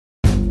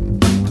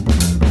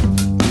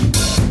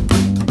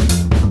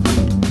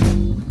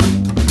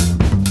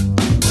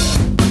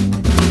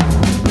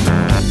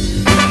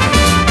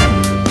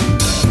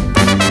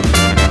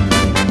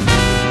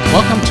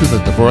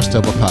Divorce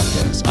Devil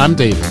Podcast. I'm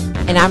David.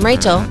 And I'm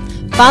Rachel.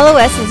 Follow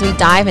us as we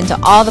dive into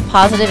all the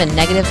positive and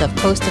negatives of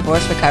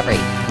post-divorce recovery.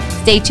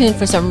 Stay tuned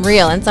for some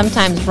real and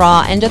sometimes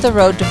raw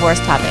end-of-the-road divorce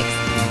topics.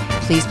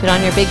 Please put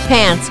on your big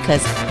pants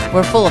because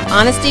we're full of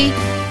honesty,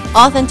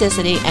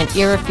 authenticity, and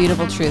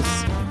irrefutable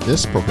truths.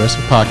 This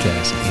progressive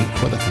podcast ain't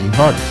for the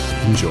faint-hearted.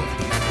 Enjoy.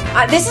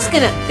 This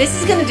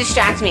is gonna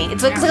distract me.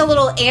 It looks like a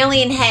little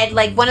alien head,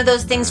 like one of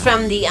those things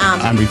from the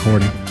I'm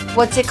recording.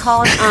 What's it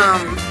called?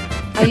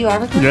 Are you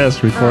recording?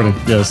 Yes, recording.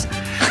 Yes.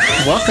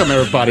 Welcome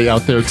everybody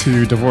out there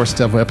to Divorce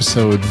Devil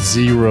episode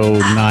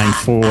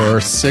 094.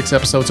 6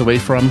 episodes away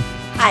from.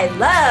 I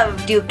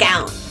love do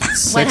count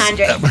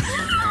 100.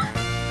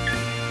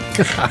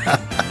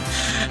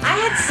 I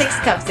had 6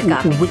 cups of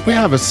coffee. We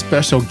have a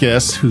special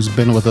guest who's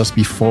been with us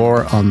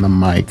before on the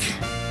mic.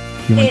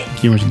 You want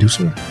to introduce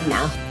her?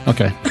 No.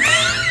 Okay.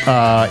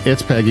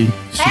 It's Peggy.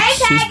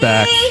 She's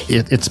back.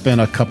 It's been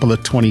a couple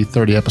of 20,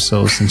 30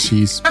 episodes since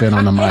she's been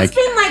on the mic. It's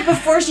been like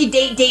before she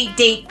dated.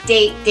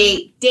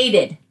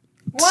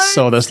 What?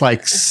 So that's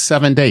like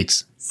 7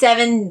 dates.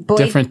 7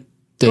 different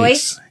dates.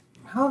 Boys?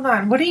 Hold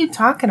on. What are you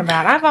talking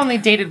about? I've only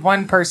dated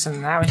one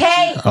person. That was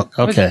Okay.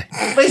 Okay.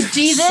 Was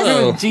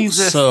Jesus?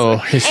 Jesus.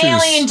 So,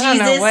 Alien Jesus. I don't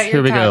know what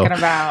you're talking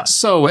about.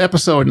 So,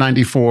 episode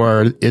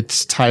 94,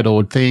 it's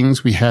titled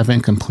Things We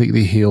Haven't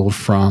Completely Healed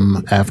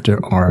From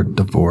After Our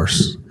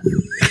Divorce.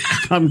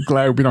 I'm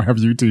glad we don't have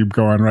YouTube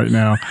going right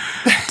now.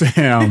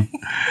 Damn.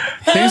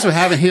 Things we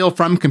haven't healed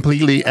from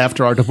completely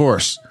after our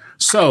divorce.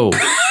 So,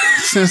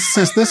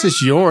 since this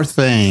is your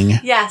thing.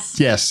 Yes.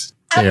 Yes.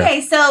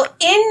 Okay, so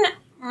in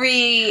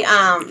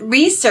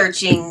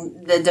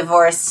researching the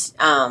divorce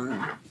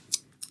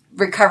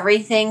recovery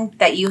thing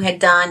that you had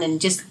done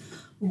and just,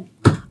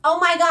 oh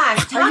my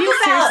gosh, Are you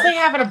seriously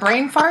having a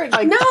brain fart?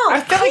 Like, No. I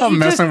feel like I'm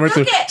messing with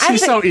her.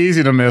 She's so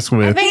easy to mess I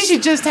with. think she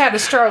just had a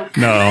stroke.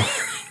 No.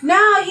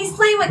 No, he's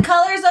playing with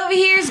colors over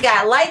here. He's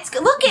got lights.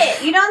 Look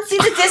it. You don't see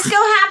the disco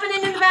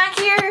happening in the back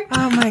here?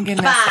 Oh my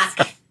goodness.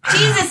 Fuck.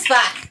 Jesus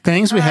fuck.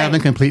 Things we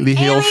haven't completely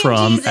healed Alien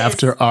from Jesus.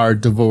 after our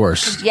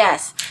divorce.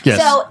 Yes. Yes.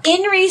 So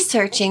in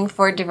researching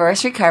for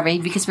divorce recovery,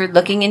 because we're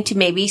looking into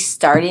maybe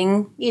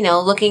starting,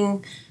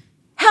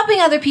 helping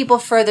other people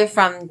further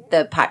from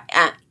the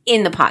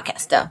in the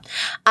podcast though.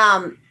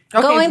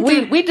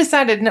 Okay, we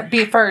decided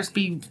to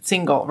be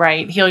single,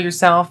 right? Heal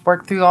yourself,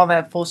 work through all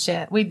that full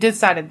shit. We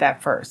decided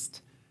that first.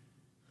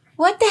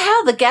 What the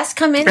hell? The guests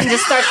come in and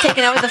just start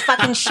taking over the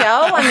fucking show?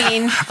 I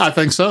mean, I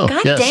think so. God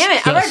Yes. damn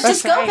it. All right,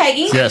 just go,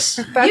 Peggy. Yes.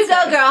 You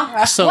go,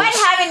 girl. So- what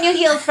haven't you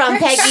healed from,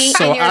 Peggy?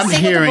 So and you're a I'm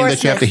single hearing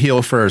that you have to divorced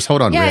heal first.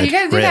 Hold on, Yeah, Red. you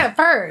gotta do Red. that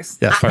first.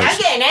 Yeah, first. I'm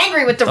getting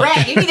angry with the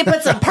red. You need to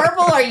put some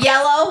purple or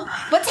yellow.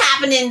 What's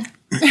happening?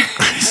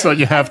 So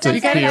you have to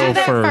You gotta heal do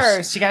that first.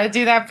 first. You gotta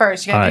do that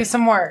first. You gotta All do right.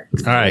 some work.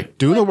 All right.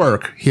 Do the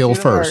work. Heal Do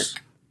the first.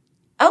 work.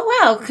 Oh,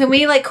 wow. Can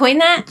we, coin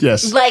that?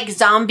 Yes. Like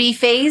zombie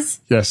phase?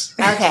 Yes.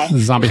 Okay.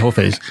 Zombie whole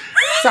phase.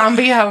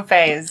 Zombie hoe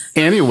phase.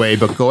 Anyway,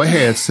 but go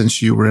ahead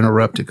since you were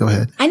interrupted. Go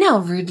ahead. I know,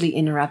 rudely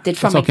interrupted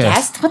from That's okay. a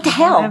guest. What the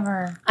hell?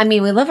 Whatever. I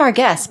mean, we love our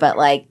guests, but,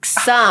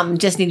 some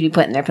just need to be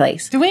put in their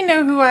place. Do we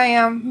know who I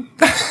am?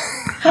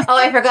 Oh,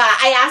 I forgot.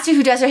 I asked her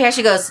who does her hair.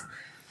 She goes,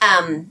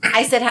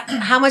 I said,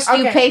 how much do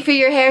you Okay. pay for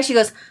your hair? She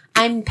goes,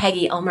 I'm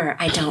Peggy Omer.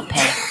 I don't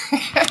pay.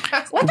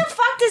 What the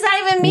fuck does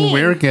that even mean?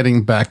 We're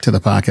getting back to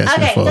the podcast,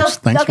 here, Okay, folks.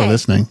 Thanks for okay.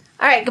 listening.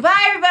 All right.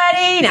 Goodbye,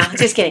 everybody. No,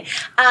 just kidding.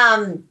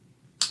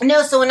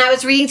 No, so when I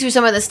was reading through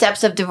some of the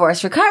steps of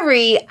divorce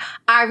recovery,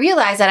 I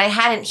realized that I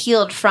hadn't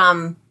healed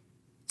from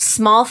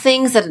small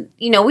things that,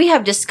 we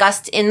have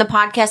discussed in the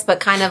podcast, but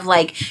kind of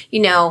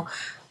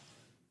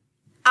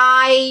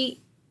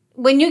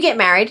when you get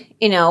married,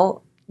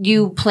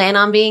 you plan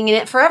on being in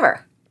it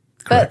forever.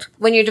 Correct.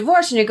 But when you're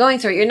divorced and you're going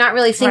through it, you're not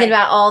really thinking Right.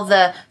 about all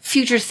the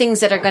future things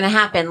that are going to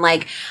happen.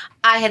 Like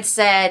I had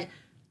said,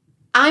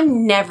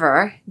 I'm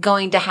never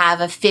going to have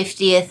a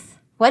 50th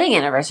wedding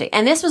anniversary.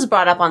 And this was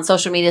brought up on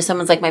social media.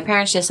 Someone's like, my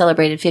parents just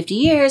celebrated 50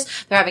 years.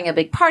 They're having a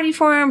big party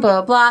for them,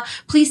 blah, blah, blah.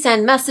 Please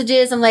send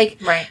messages. I'm like,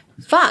 Right.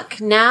 fuck.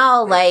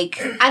 Now,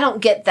 I don't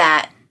get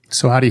that.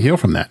 So how do you heal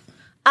from that?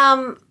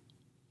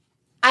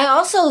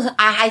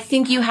 I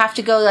think you have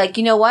to go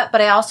you know what?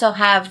 But I also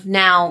have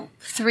now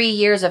 3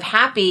 years of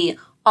happy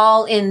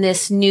all in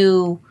this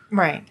new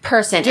Right.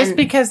 person. Just And-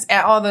 because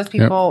all those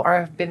people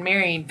have been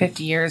married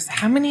 50 years,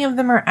 how many of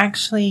them are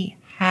actually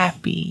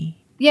happy?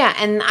 Yeah,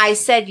 and I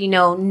said,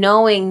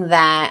 knowing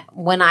that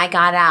when I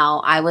got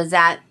out,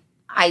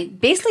 I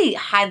basically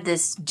had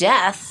this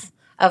death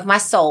of my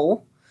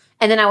soul,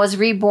 and then I was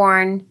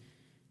reborn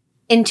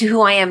into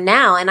who I am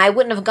now, and I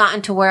wouldn't have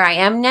gotten to where I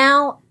am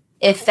now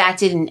if that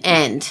didn't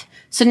end.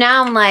 So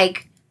now I'm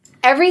like,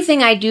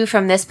 everything I do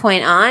from this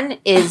point on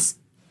is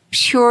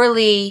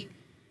purely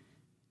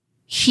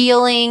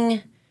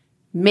healing,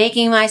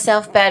 making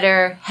myself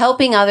better,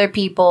 helping other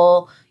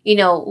people,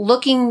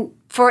 looking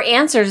for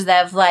answers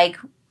that how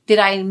did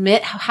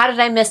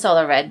I miss all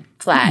the red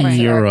flags?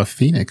 You're a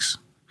phoenix.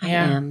 I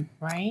Yeah. am.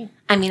 Right?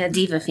 I mean, a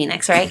diva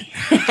phoenix, right?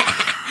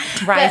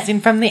 Rising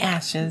from the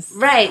ashes.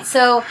 Right.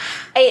 So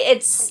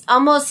it's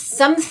almost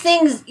some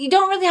things you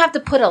don't really have to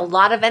put a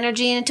lot of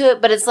energy into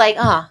it, but it's like,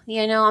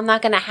 I'm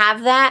not going to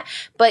have that.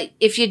 But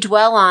if you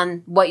dwell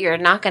on what you're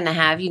not going to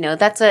have,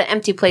 that's an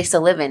empty place to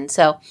live in.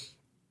 So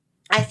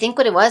I think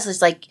what it was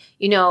is like,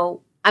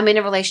 I'm in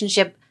a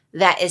relationship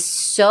that is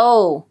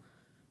so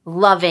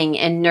loving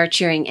and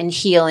nurturing and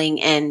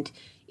healing and,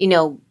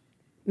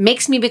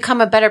 makes me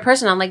become a better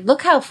person. I'm like,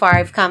 look how far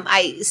I've come.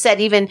 I said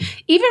even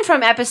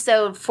from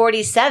episode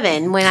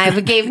 47, when I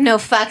gave no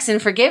fucks in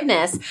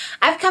forgiveness,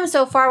 I've come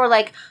so far where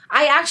like,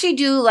 I actually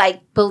do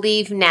like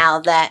believe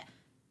now that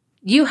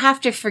you have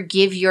to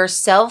forgive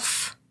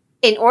yourself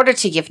in order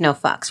to give no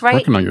fucks, right?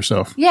 Working on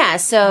yourself. Yeah.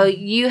 So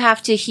you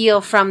have to heal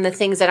from the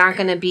things that aren't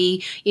going to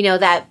be,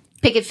 that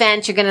picket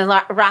fence, you're going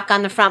to rock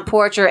on the front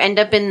porch or end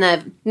up in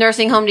the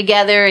nursing home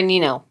together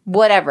and,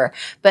 whatever.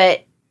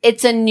 But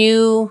it's a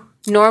new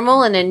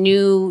normal and a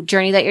new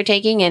journey that you're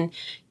taking. And,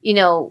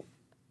 even though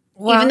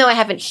I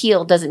haven't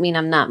healed doesn't mean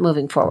I'm not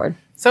moving forward.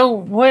 So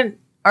what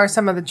are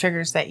some of the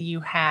triggers that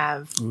you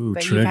have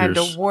that you had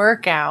to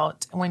work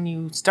out when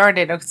you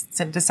started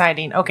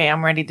deciding, okay,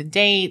 I'm ready to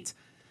date?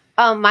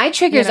 My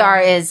triggers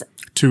is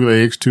 2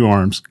 legs, 2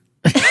 arms.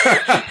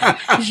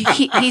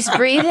 He's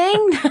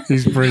breathing.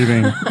 He's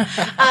breathing.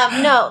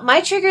 No,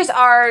 my triggers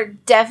are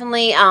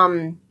definitely,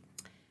 I'm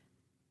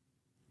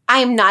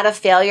not a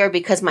failure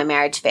because my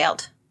marriage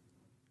failed.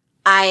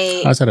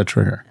 How's that a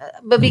trigger?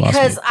 But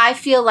because I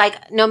feel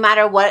like no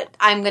matter what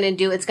I'm going to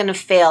do, it's going to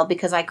fail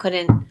because I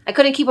couldn't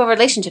keep a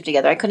relationship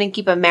together. I couldn't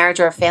keep a marriage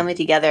or a family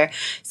together.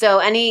 So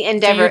any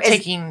endeavor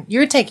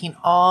you're taking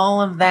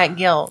all of that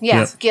guilt.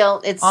 Yes,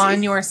 guilt. It's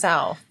on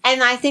yourself.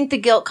 And I think the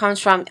guilt comes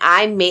from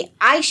I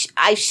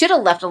should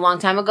have left a long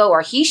time ago,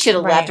 or he should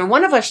have left, or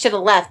one of us should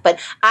have left, but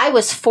I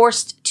was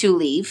forced to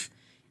leave.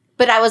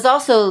 But I was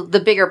also the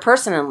bigger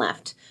person and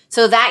left.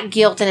 So that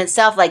guilt in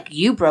itself, like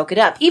you broke it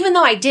up, even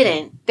though I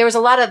didn't. There was a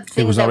lot of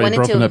things that went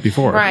into it. It was already broken up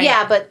before. Right.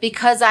 Yeah, but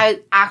because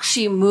I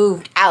actually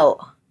moved out,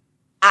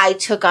 I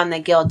took on the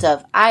guilt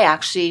of I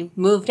actually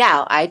moved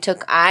out. I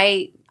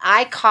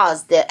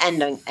caused the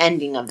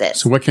ending of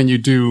this. So what can you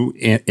do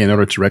in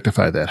order to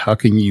rectify that? How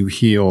can you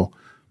heal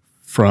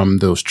from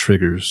those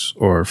triggers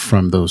or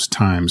from those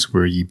times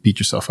where you beat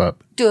yourself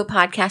up? Do a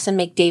podcast and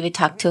make David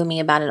talk to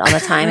me about it all the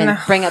time and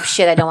bring up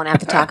shit I don't want to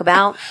have to talk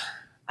about.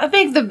 I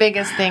think the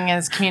biggest thing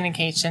is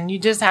communication. You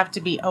just have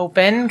to be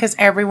open because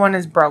everyone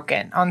is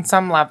broken on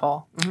some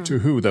level. Mm-hmm. To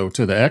who, though?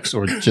 To the ex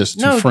or just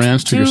to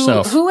friends, to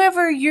yourself?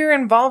 Whoever you're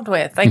involved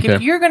with. Like,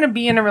 if you're going to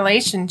be in a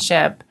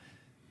relationship,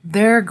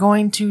 they're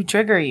going to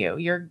trigger you.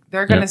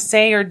 They're going to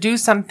say or do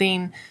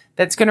something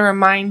that's going to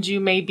remind you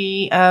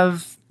maybe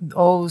of,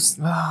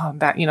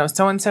 that,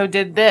 so-and-so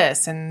did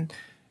this. And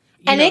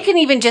it can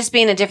even just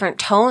be in a different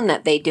tone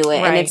that they do it.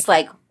 Right. And it's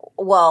like,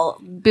 well,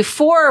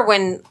 before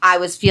when I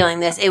was feeling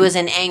this, it was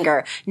in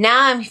anger.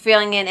 Now I'm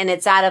feeling it and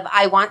it's out of,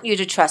 I want you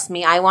to trust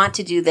me. I want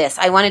to do this.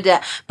 I wanted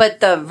to, but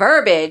the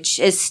verbiage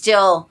is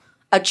still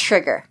a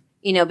trigger,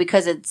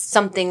 because it's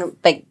something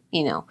like,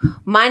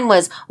 mine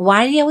was,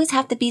 why do you always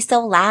have to be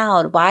so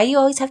loud? Why do you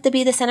always have to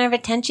be the center of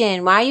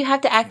attention? Why you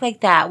have to act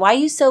like that? Why are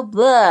you so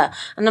blah?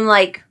 And I'm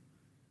like,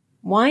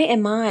 why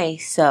am I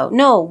so?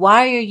 No,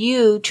 why are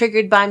you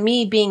triggered by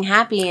me being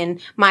happy and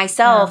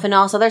myself and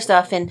all this other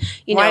stuff? And,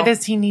 why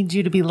does he need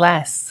you to be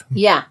less?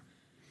 Yeah,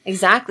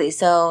 exactly.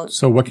 So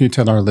what can you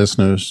tell our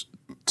listeners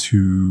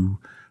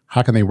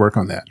how can they work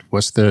on that?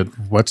 What's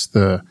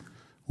the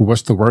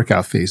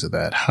workout phase of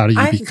that? How do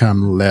you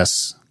become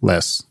less?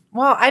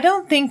 Well, I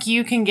don't think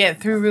you can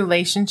get through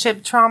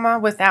relationship trauma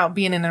without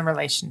being in a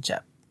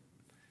relationship.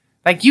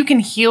 Like, you can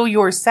heal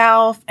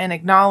yourself and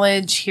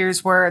acknowledge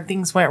here's where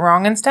things went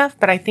wrong and stuff.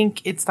 But I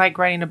think it's like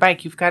riding a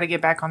bike. You've got to get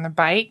back on the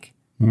bike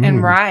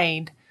and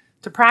ride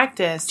to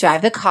practice.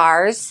 Drive the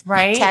cars.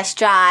 Right. Test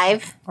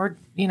drive. Or,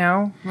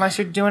 unless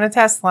you're doing a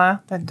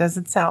Tesla, that does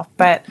itself.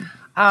 But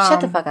shut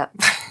the fuck up.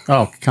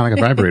 Oh, kind of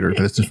like a vibrator.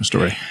 But it's a different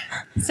story.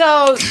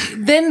 So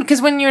then,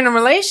 because when you're in a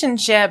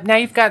relationship, now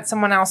you've got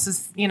someone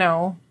else's,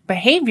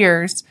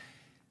 behaviors.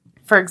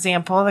 For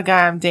example, the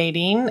guy I'm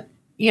dating,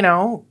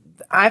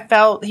 I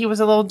felt he was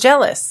a little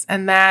jealous,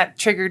 and that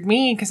triggered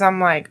me because I'm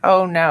like,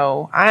 oh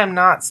no, I am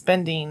not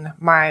spending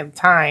my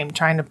time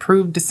trying to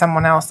prove to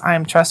someone else I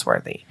am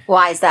trustworthy.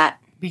 Why is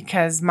that?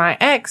 Because my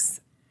ex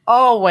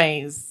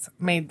always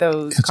made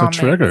those comments.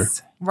 It's a trigger.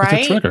 Right?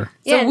 It's a trigger.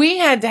 So we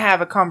had to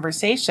have a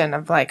conversation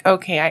of like,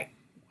 okay,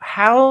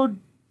 how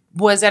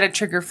was that a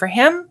trigger for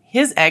him?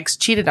 His ex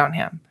cheated on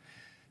him.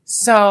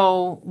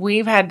 So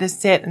we've had to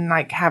sit and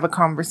like have a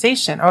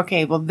conversation.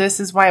 Okay, well, this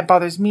is why it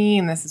bothers me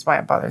and this is why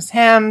it bothers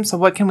him. So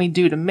what can we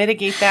do to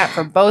mitigate that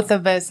for both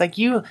of us? I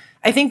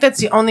think that's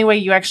the only way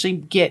you actually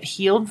get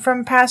healed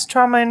from past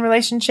trauma in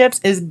relationships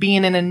is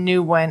being in a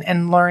new one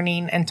and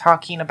learning and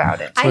talking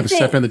about it. So to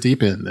step in the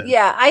deep end. Then.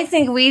 Yeah, I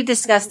think we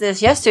discussed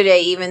this yesterday,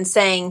 even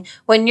saying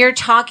when you're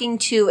talking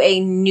to a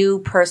new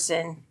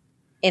person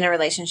in a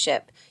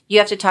relationship, you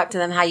have to talk to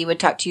them how you would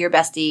talk to your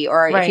bestie,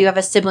 or if Right. you have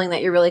a sibling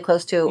that you're really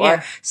close to, Yeah.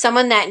 or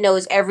someone that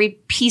knows every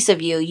piece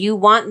of you. You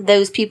want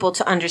those people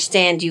to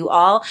understand you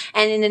all.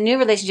 And in a new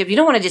relationship, you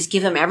don't want to just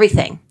give them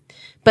everything.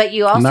 But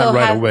you also Not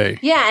right have, away.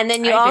 yeah, and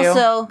then you I do.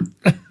 also,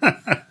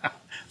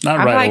 Not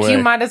I'm right like, away. you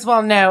might as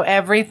well know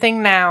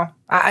everything now.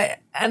 I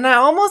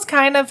almost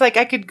kind of like,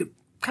 I could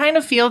kind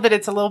of feel that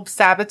it's a little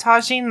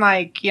sabotaging.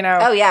 Like, you know,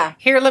 oh yeah,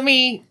 here, let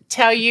me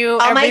tell you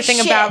all my everything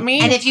shit. about me.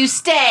 And if you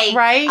stay,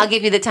 Right. I'll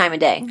give you the time of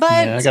day. But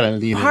Yeah, I gotta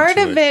lead part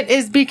into of it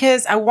is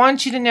because I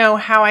want you to know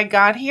how I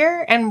got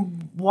here and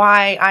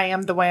why I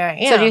am the way I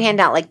am. So do you hand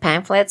out like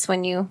pamphlets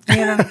when you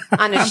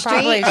on the I street?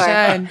 probably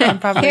should. I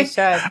probably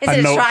should. Is A it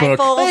a notebook.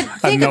 trifold?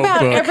 But think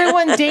about notebook.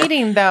 everyone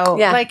dating, though.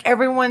 Yeah. Like,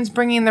 everyone's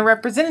bringing the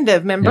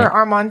representative. Remember, Yeah.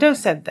 Armando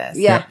said this.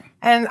 Yeah.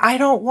 And I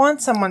don't want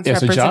someone's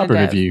It's a representative. job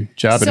interview.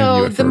 Job interview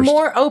So at the first.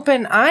 more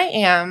open I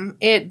am,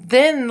 it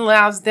then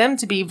allows them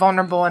to be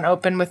vulnerable and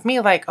open with me.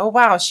 Like, oh,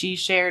 wow, she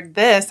shared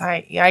this.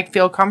 I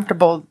feel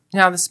comfortable.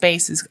 Now the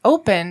space is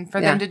open for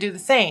them Yeah. to do the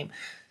same.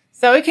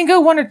 So it can go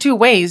one or two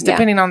ways, Yeah.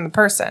 depending on the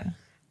person.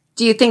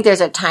 Do you think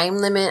there's a time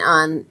limit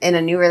in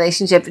a new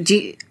relationship?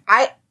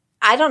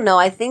 I don't know.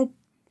 I think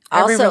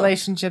Every also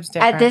relationship's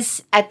different.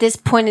 at this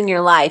point in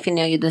your life, you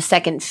know, you're the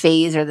second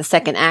phase or the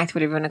second act,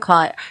 whatever you want to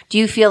call it. Do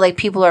you feel like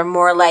people are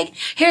more like,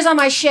 here's all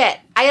my shit,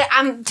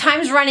 I'm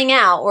time's running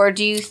out, or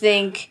do you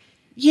think?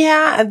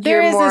 Yeah,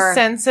 there You're is more- a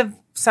sense of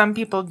some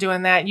people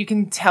doing that. You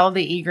can tell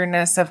the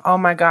eagerness of, oh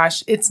my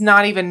gosh, it's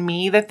not even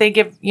me that they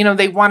give, you know,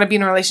 they want to be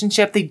in a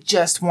relationship. They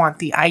just want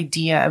the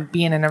idea of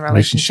being in a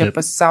relationship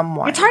with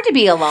someone. It's hard to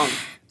be alone.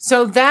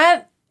 So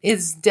that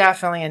is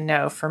definitely a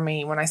no for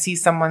me. When I see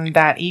someone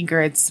that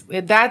eager,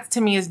 that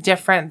to me is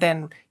different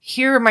than,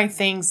 here are my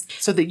things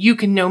so that you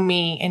can know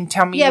me and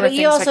tell me Yeah, your but things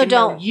you so I also can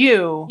know don't-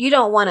 you. You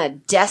don't want a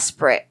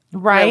desperate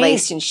Right.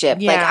 relationship.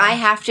 Like, Yeah. I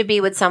have to be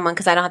with someone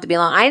because I don't have to be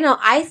alone.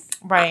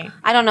 Right.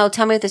 I don't know.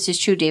 Tell me if this is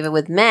true, David.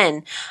 With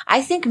men,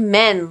 I think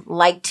men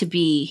like to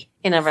be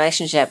in a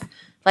relationship.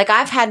 Like,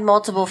 I've had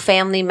multiple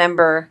family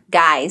member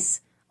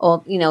guys,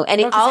 or you know,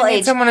 all They need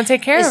age. someone to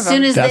take care As of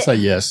soon them. as That's they- a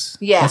yes.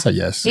 Yeah. That's a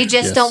yes. you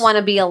just Yes. don't want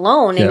to be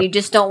alone, and Yep. you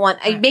just don't want.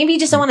 Maybe you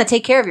just don't want to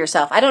take care of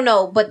yourself. I don't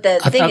know, but the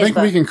thing I is, think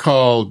we can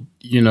call,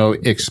 you know,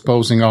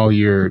 exposing all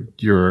your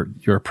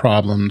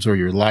problems or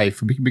your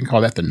life. We can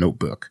call that the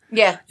notebook.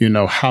 yeah, You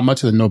know, how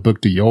much of the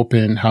notebook do you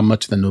open? How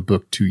much of the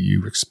notebook do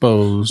you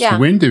expose? Yeah.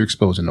 When do you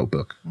expose a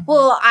notebook?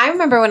 Well, I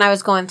remember when I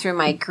was going through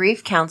my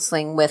grief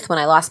counseling when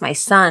I lost my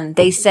son,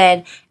 they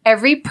said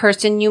every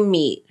person you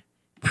meet,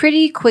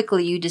 pretty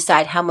quickly you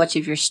decide how much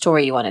of your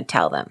story you want to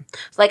tell them.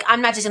 Like,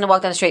 I'm not just going to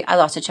walk down the street, I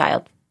lost a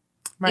child.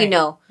 Right. You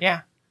know,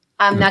 Yeah.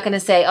 I'm not going to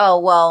say, oh,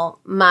 well,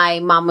 my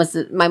mom was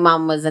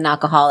an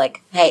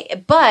alcoholic.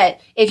 Hey, but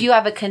if you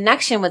have a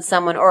connection with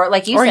someone, or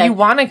like you Or said, you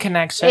want a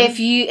connection. if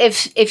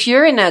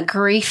you're in a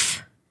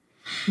grief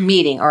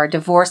meeting or a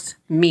divorce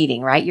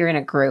meeting, right? You're in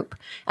a group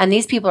and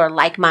these people are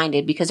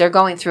like-minded because they're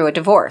going through a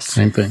divorce.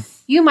 Same thing.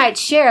 You might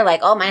share like,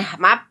 oh,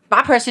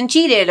 my person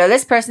cheated, or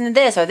this person did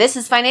this, or this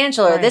is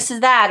financial, or Right. this is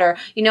that, or,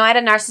 you know, I had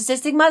a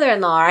narcissistic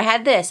mother-in-law, or I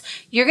had this.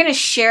 You're going to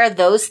share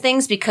those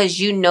things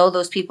because you know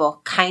those people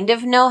kind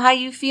of know how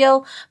you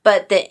feel,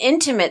 but the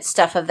intimate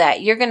stuff of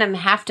that, you're going to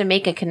have to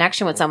make a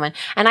connection with someone.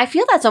 And I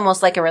feel that's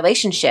almost like a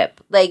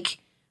relationship. Like,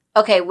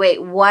 okay,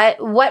 wait,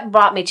 what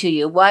brought me to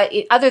you? What,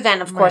 other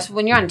than, of course,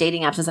 when you're on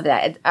dating apps and stuff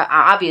like that,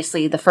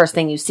 obviously the first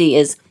thing you see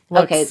is,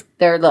 Looks. okay,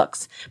 their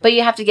looks. But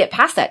you have to get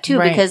past that too,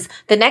 Right. because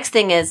the next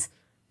thing is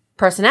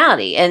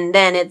personality, and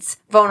then it's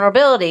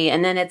vulnerability,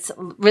 and then it's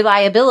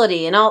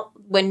reliability, and all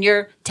when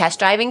you're test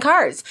driving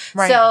cars.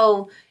 Right.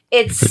 So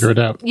it's Figure it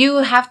out. you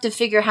have to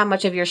figure how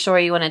much of your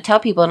story you want to tell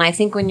people. And I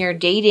think when you're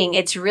dating,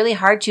 it's really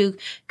hard to,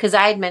 because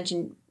I had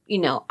mentioned, you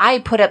know, I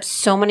put up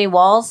so many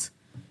walls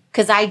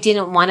because I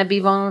didn't want to be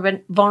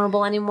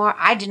vulnerable anymore.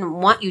 I didn't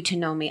want you to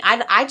know me.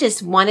 I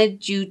just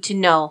wanted you to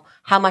know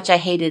how much I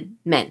hated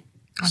men.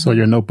 So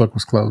your notebook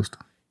was closed.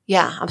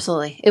 Yeah,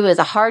 absolutely. It was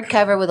a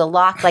hardcover with a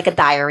lock, like a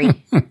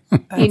diary.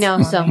 You know,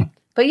 funny. so.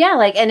 But yeah,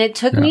 like, and it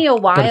took me a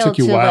while. But it took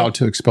you a while like,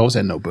 to expose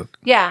that notebook.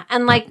 yeah,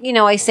 and like, you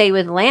know, I say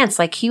with Lance,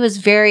 like, he was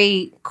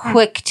very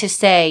quick to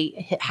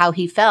say how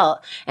he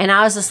felt, and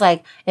I was just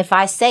like, if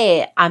I say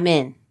it, I'm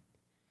in.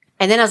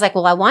 And then I was like,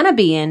 well, I want to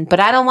be in,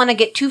 but I don't want to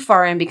get too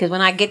far in, because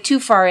when I get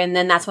too far in,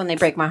 then that's when they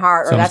break my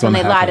heart, or Something's that's when they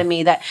gonna lie happen. to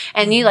me. That,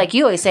 and you, like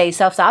you always say,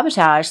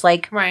 self-sabotage.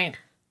 Like, Right.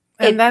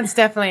 And that's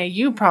definitely a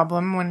you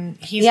problem when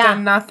he's Yeah.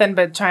 done nothing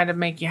but trying to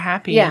make you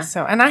happy. Yeah.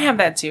 So, and I have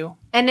that too.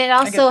 and it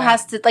also that.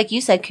 has to, like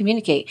you said,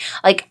 communicate.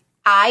 Like,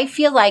 I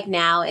feel like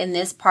now in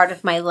this part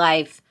of my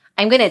life,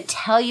 I'm going to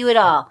tell you it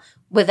all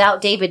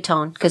without David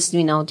tone, because,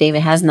 you know,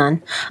 David has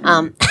none.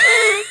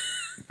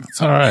 It's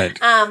all right.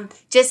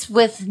 Just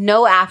with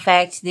no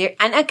affect there.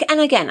 And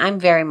again, I'm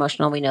very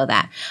emotional. We know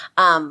that.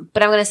 But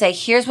I'm going to say,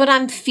 here's what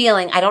I'm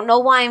feeling. I don't know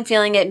why I'm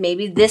feeling it.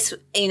 Maybe this,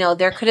 you know,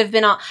 there could have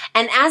been all,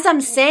 and as I'm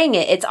saying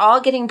it, it's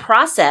all getting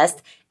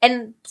processed.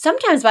 And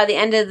sometimes by the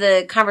end of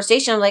the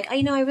conversation, I'm like, oh,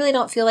 I really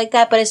don't feel like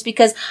that. But it's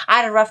because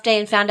I had a rough day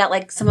and found out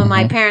like some of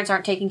my parents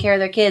aren't taking care of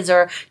their kids,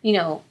 or,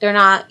 they're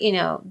not,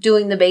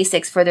 doing the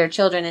basics for their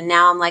children. And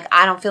now I'm like,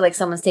 I don't feel like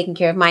someone's taking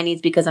care of my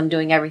needs because I'm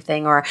doing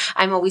everything, or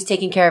I'm always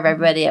taking care of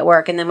everybody at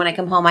work. And then when I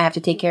come home, I have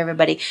to take care of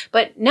everybody.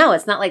 But no,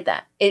 it's not like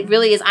that. It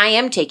really is. I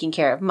am taken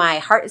care of. My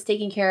heart is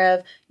taken care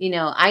of.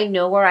 I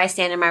know where I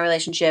stand in my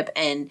relationship,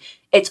 and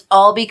it's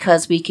all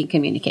because we can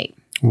communicate.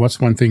 What's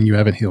one thing you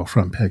haven't healed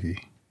from,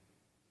 Peggy?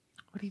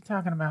 What are you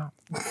talking about?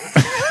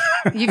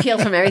 You've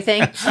healed from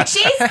everything.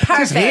 She's perfect.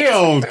 He's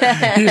healed.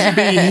 He's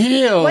being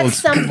healed. What's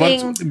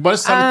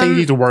something you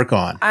need to work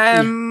on?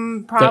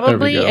 I'm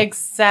probably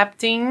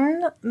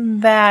accepting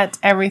that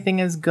everything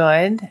is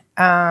good.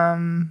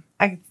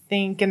 I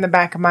think in the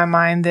back of my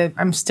mind that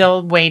I'm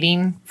still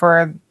waiting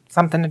for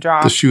something to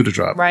drop. The shoe to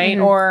drop. Right?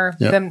 Mm-hmm. Or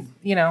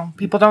them,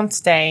 people don't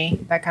stay,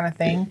 that kind of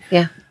thing.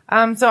 Yeah.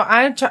 So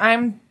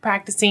I'm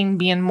practicing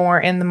being more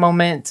in the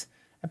moment,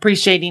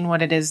 appreciating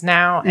what it is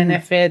now. Mm-hmm. And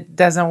if it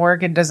doesn't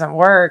work, it doesn't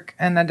work.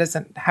 And that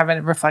doesn't have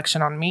a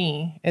reflection on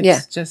me.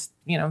 It's just,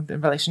 the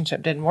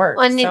relationship didn't work.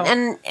 Well,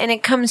 and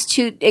it comes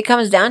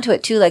down to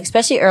it too, like,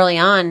 especially early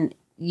on,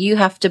 you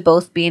have to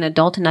both be an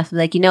adult enough to be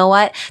like, you know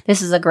what,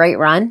 this is a great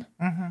run,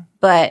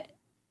 but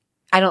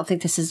I don't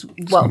think this is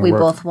what we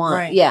both want.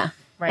 Right. Yeah.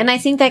 Right. And I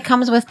think that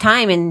comes with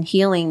time and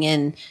healing.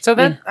 And so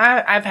that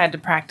I've had to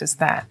practice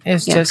that.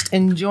 It's just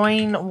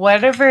enjoying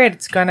whatever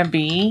it's going to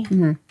be.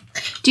 Mm-hmm.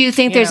 Do you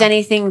think there's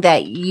anything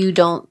that you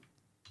don't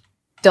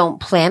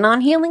plan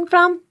on healing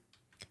from?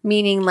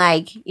 Meaning,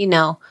 like,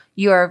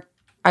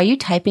 are you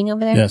typing over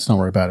there? Yes, don't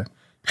worry about it.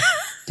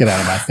 Get out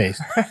of my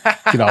face.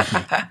 Get off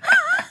me.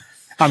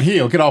 I'm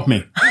healed. Get off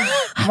me.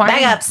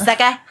 Back up,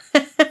 sucker.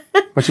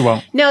 What you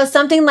want? No,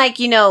 something like,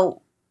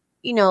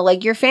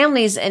 like your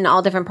family's in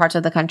all different parts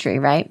of the country,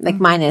 right? Like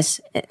mine is,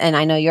 and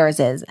I know yours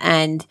is.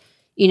 And,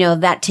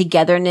 that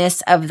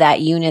togetherness of that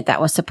unit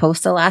that was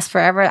supposed to last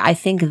forever, I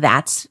think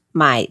that's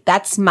my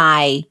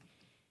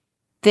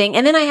thing.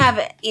 And then I have,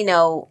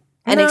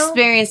 an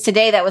experience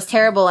today that was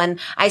terrible. And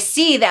I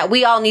see that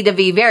we all need to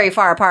be very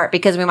far apart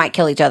because we might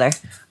kill each other.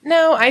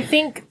 No, I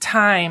think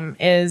time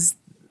is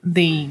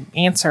the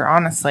answer,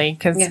 honestly.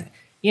 Because,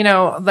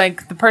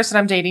 like the person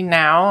I'm dating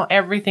now,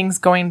 everything's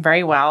going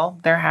very well.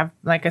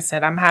 Like I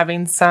said, I'm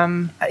having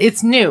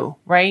it's new,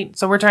 right?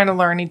 So we're trying to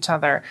learn each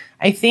other.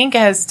 I think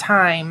as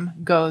time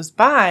goes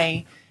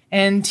by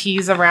and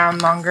he's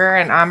around longer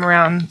and I'm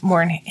around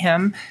more than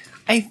him,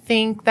 I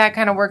think that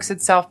kind of works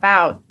itself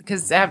out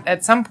because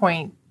at some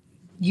point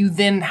you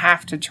then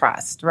have to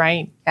trust,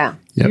 right? Yeah.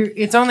 Yep.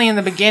 It's only in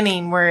the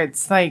beginning where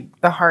it's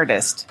like the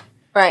hardest.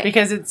 Right.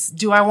 Because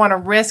do I want to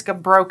risk a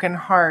broken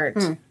heart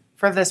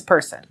for this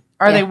person?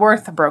 Are they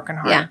worth a broken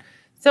heart? Yeah.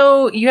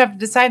 So you have to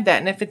decide that.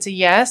 And if it's a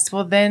yes,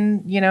 well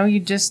then, you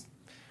just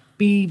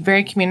be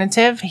very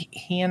communicative.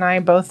 He and I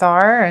both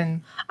are.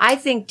 And I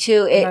think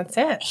too, that's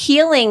it.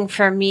 Healing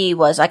for me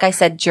was, like I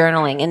said,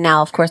 journaling. And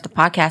now, of course, the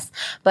podcast.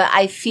 But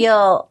I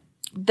feel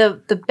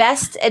the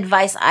best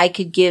advice I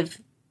could give,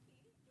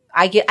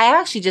 I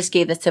actually just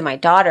gave this to my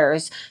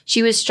daughters.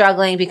 She was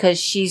struggling because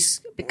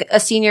she's a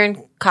senior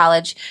in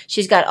college.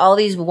 She's got all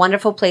these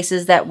wonderful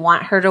places that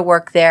want her to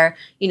work there,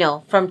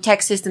 from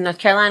Texas to North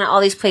Carolina,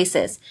 all these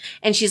places.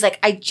 And she's like,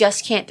 I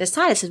just can't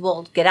decide. I said,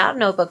 well, get out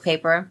notebook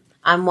paper.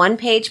 On one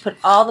page, put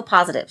all the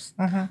positives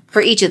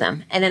for each of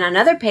them. And then on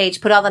another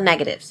page, put all the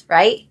negatives,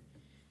 right?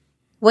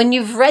 When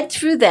you've read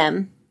through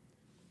them,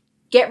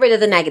 get rid of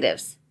the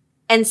negatives.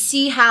 And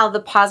see how the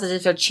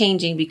positives are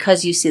changing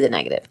because you see the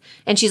negative.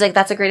 And she's like,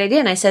 that's a great idea.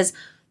 And I says,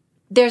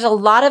 there's a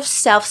lot of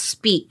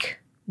self-speak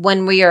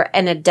when we are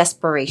in a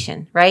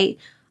desperation, right?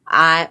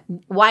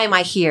 Why am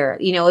I here?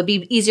 It'd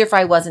be easier if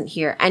I wasn't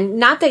here. And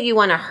not that you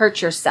want to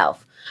hurt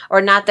yourself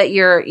or not that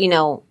you're,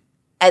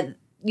 at,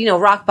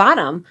 rock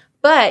bottom,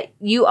 but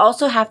you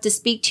also have to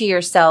speak to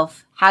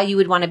yourself how you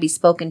would want to be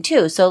spoken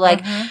to. So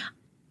like,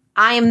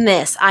 I am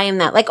this, I am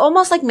that, like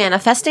almost like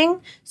manifesting.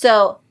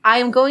 So I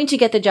am going to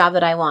get the job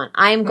that I want.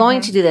 I am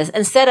going to do this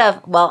instead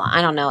of, well,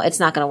 I don't know. It's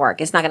not going to work.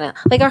 It's not going to,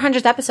 like our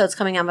 100th episode's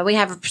coming out, but we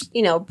have,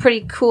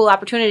 pretty cool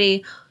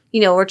opportunity.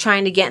 We're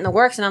trying to get in the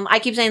works. And I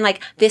keep saying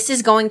like, this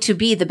is going to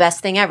be the best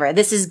thing ever.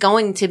 This is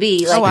going to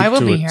be like, I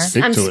will be here.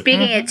 I'm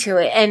speaking it to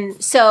it.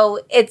 And so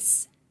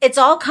it's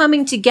all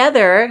coming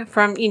together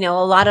from,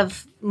 a lot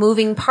of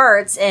moving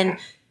parts. And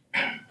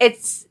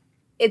it's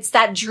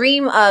that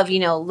dream of,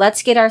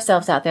 let's get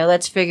ourselves out there.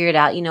 Let's figure it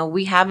out.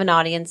 We have an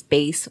audience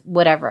base,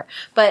 whatever.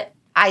 But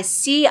I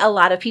see a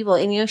lot of people,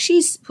 and,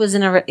 she's,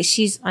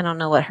 I don't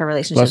know what her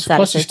relationship status is.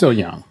 Plus she's still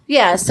young.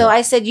 Yeah. So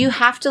I said, you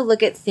have to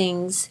look at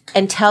things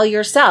and tell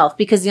yourself,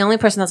 because the only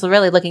person that's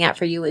really looking out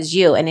for you is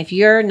you. And if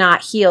you're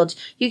not healed,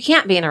 you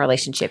can't be in a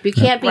relationship. You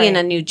can't be in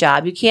a new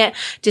job. You can't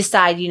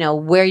decide,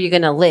 where you're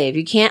going to live.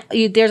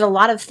 There's a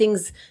lot of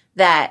things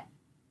that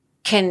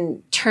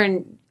can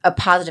turn a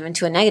positive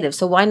into a negative.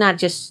 So why not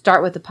just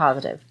start with the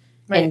positive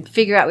and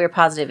figure out where you're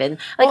positive? And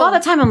all the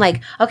time I'm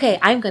like, okay,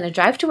 I'm going to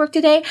drive to work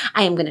today.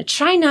 I am going to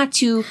try not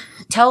to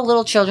tell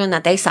little children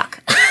that they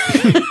suck.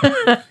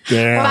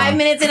 Damn. 5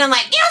 minutes in, I'm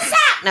like, you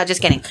suck. No,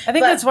 just kidding. I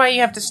think that's why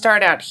you have to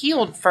start out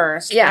healed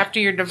first after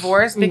your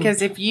divorce,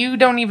 because if you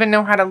don't even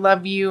know how to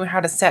love you, how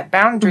to set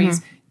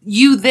boundaries,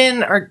 you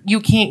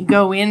can't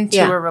go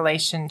into a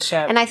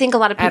relationship. And I think a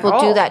lot of people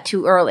do that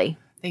too early.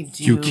 They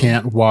do. You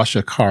can't wash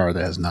a car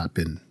that has not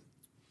been.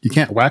 You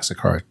can't wax a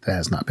car that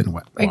has not been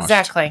washed.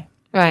 Exactly.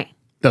 Right.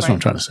 That's what I'm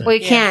trying to say. Well,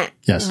 you can't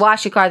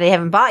wash a car they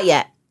haven't bought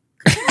yet.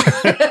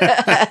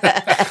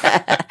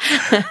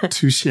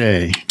 Touche.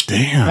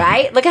 Damn.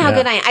 Right? Look at how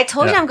good I am. I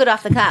told you I'm good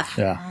off the cuff.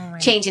 Yeah.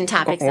 Changing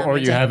topics. Or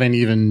you haven't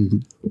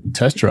even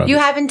test drove. You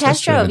haven't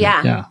test drove,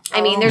 yeah.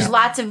 I mean, there's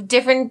lots of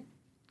different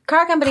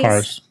car companies.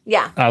 Cars.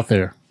 Yeah. Out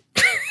there.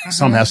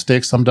 Some have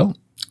sticks, some don't.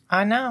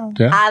 I know.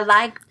 Yeah. I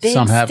like big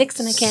sticks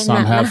and I can't.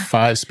 Some have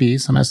 5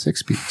 speeds, some have 6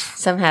 speeds.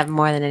 Some have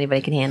more than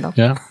anybody can handle.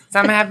 Yeah.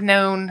 Some have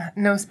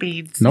no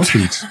speeds. No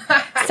speeds.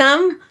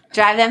 Some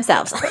drive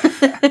themselves.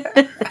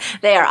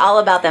 They are all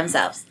about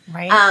themselves.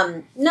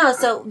 Right. No,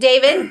 so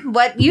David,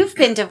 you've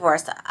been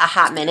divorced a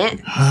hot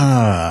minute.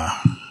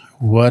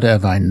 What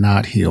have I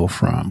not healed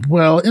from?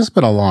 Well, it's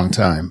been a long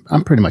time.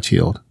 I'm pretty much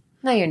healed.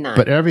 No, you're not.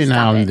 But every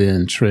now and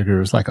then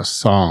triggers like a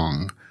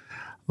song,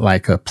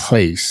 like a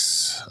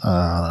place,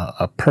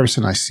 a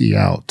person I see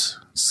out,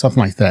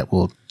 something like that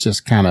will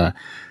just kind of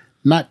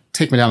not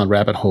take me down the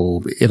rabbit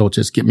hole. It'll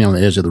just get me on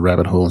the edge of the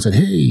rabbit hole and say,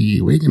 hey,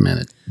 wait a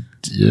minute.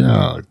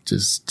 Yeah,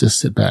 just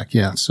sit back.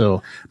 Yeah.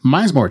 So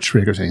mine's more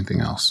triggers than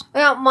anything else.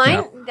 Well,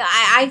 mine,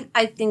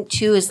 I think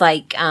too is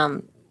like,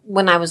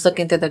 when I was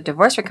looking through the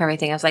divorce recovery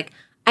thing, I was like,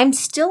 I'm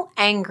still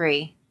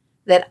angry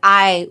that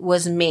I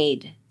was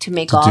made to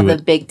make all the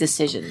big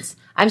decisions.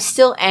 I'm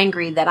still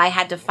angry that I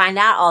had to find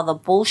out all the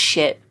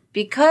bullshit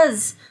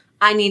because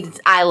I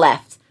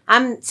left.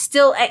 I'm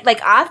still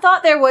like, I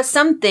thought there was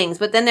some things,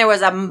 but then there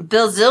was a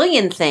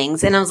bazillion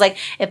things. And I was like,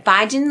 if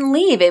I didn't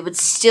leave, it would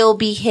still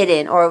be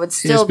hidden or it would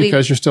still be. It's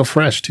because you're still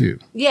fresh too.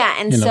 Yeah.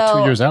 And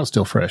so 2 years out,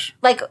 still fresh.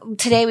 Like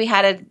today we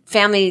had a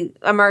family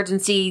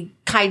emergency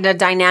kind of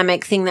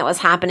dynamic thing that was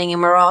happening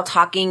and we're all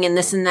talking and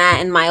this and that.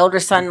 And my older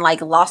son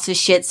like lost his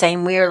shit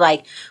saying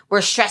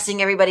we're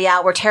stressing everybody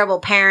out. We're terrible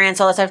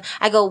parents, all that stuff.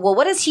 I go, well,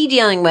 what is he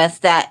dealing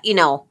with that,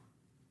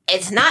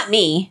 it's not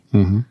me.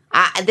 Mm-hmm.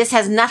 This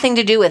has nothing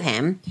to do with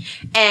him.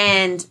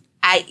 And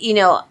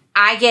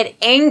I get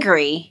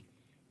angry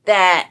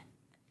that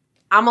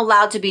I'm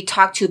allowed to be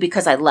talked to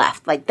because I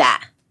left like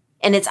that.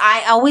 And it's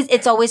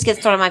always gets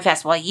thrown in my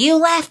face. Well, you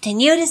left and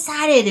you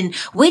decided and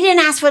we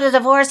didn't ask for the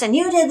divorce and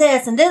you did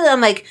this and did that.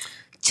 I'm like,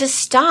 just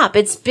stop.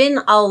 It's been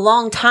a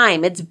long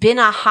time. It's been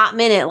a hot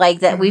minute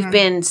like that. Mm-hmm. We've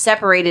been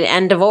separated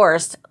and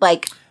divorced.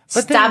 Like,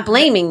 stop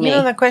blaming me.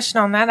 The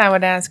question on that I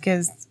would ask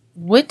is,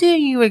 what do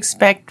you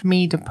expect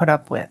me to put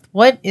up with?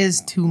 What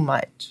is too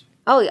much?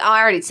 Oh, I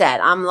already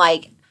said. I'm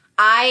like,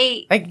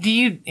 I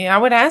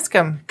would ask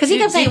him. Because he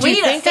kept saying, we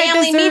need a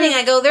family meeting.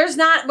 I go,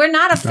 we're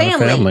not a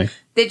family.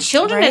 The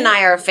children and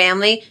I are a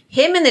family.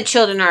 Him and the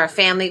children are a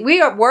family.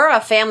 We're a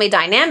family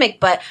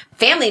dynamic, but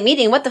family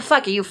meeting, what the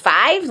fuck? Are you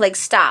 5? Like,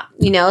 stop,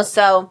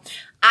 So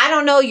I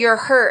don't know you're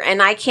hurt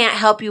and I can't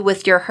help you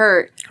with your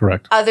hurt.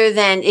 Correct. Other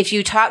than if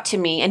you talk to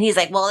me. And he's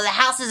like, well, the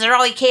houses are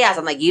always chaos.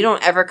 I'm like, you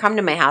don't ever come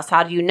to my house.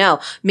 How do you know?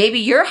 Maybe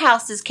your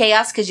house is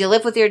chaos because you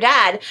live with your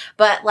dad,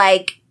 but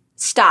like,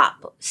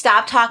 stop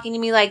talking to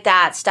me like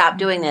that. Stop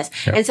doing this.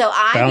 Yep. And so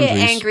I get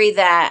angry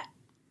that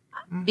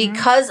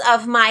because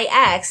of my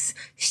ex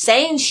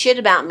saying shit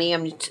about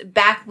me,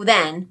 back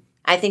then,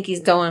 I think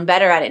he's doing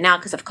better at it now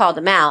because I've called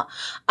him out.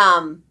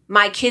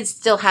 My kids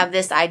still have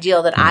this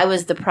ideal that I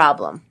was the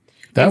problem.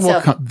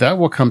 That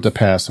will come to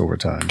pass over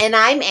time. And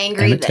I'm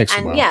angry. And it takes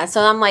a while.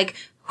 So I'm like,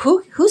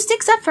 who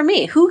sticks up for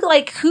me?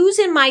 Who's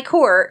in my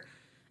court?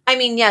 I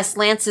mean, yes,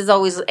 Lance is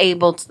always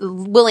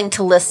willing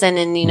to listen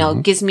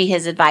and, gives me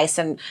his advice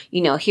and,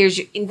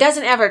 it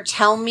doesn't ever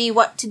tell me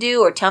what to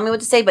do or tell me what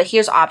to say, but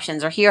here's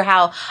options or here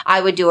how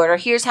I would do it or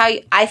here's how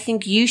I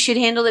think you should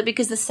handle it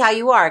because this is how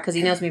you are because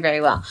he knows me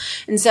very well.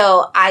 And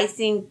so I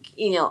think,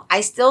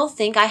 I still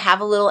think I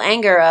have a little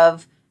anger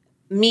of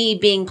me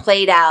being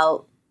played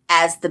out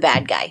as the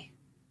bad guy.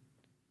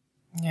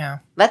 Yeah.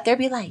 Let there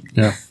be light.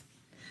 Yeah.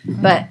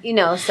 But,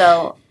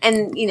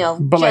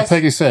 But like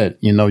Peggy said,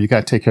 you got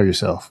to take care of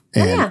yourself.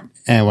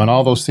 And when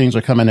all those things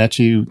are coming at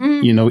you,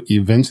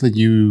 eventually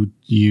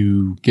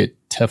you get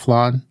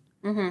Teflon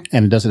and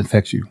it doesn't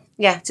affect you.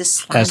 Yeah,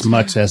 just as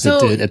much as it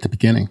did at the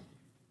beginning.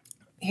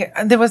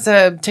 There was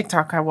a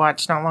TikTok I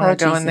watched not long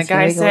ago, and the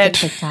guy said,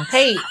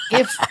 hey,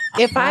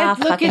 if I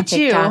look at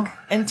you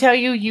and tell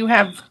you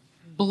have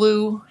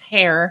blue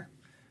hair,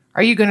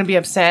 are you going to be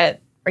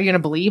upset? Are you going to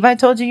believe I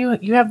told you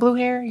have blue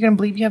hair? You're going to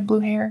believe you have blue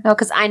hair? No,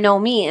 because I know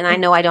me and I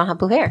know I don't have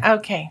blue hair.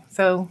 Okay,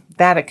 so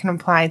that it can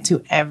apply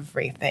to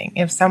everything.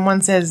 If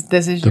someone says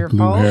this is your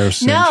fault.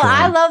 No,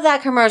 I love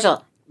that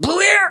commercial. Blue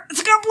hair.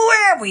 It's got blue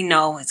hair. We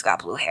know it's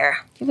got blue hair.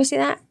 You ever see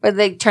that? Are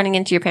they turning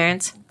into your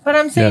parents? But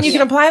I'm saying you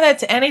can apply that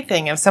to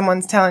anything. If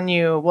someone's telling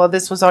you, well,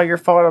 this was all your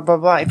fault, or blah,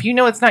 blah. If you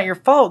know it's not your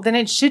fault, then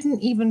it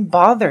shouldn't even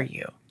bother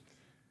you.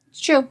 It's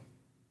true.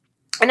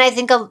 And I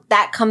think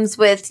that comes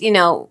with,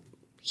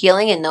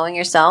 healing and knowing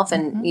yourself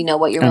and you know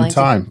what you're willing And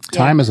time. to do.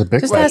 Time is a big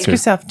Just factor. ask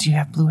yourself, do you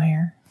have blue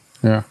hair?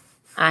 Yeah.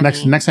 I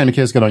Next mean, time the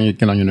kids get on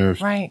your nerves.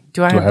 Right.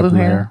 Do I have blue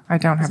hair? I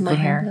don't have my blue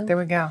hair hair. blue? There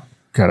we go.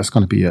 God, that's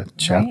going to be a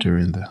chapter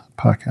in the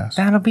podcast.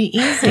 That'll be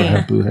I easy.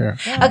 have blue hair.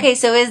 okay,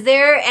 so is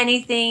there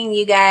anything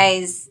you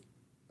guys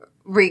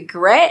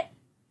regret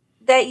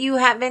that you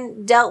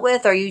haven't dealt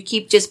with, or you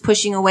keep just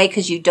pushing away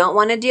because you don't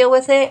want to deal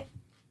with it?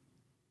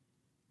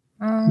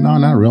 No,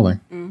 not really.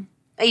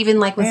 Even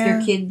like with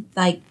your kid,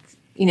 like,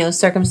 you know,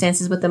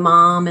 circumstances with the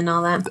mom and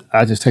all that.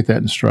 I just take that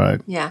in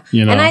stride. Yeah.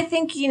 You know. And I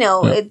think, you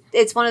know,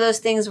 it's one of those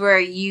things where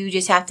you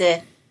just have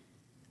to,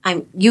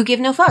 you give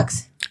no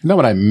fucks. You know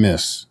what I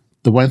miss?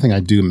 The one thing I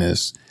do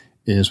miss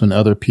is when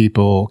other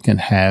people can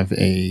have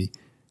a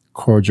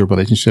cordial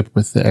relationship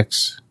with the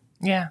ex.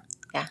 Yeah.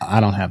 I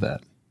don't have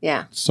that.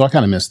 Yeah. So I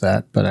kind of miss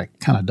that, but I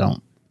kind of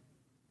don't.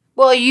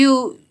 Well,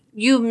 you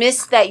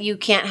miss that you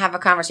can't have a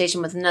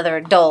conversation with another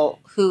adult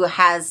who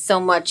has so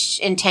much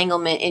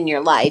entanglement in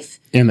your life.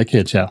 In the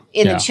kids, yeah.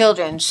 In Yeah. the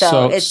children.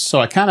 So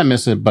I kind of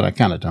miss it, but I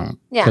kind of don't.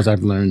 Yeah. Because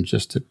I've learned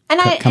just to And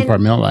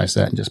compartmentalize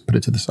that and just put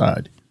it to the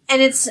side.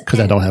 and it's Because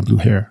I don't have blue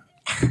hair.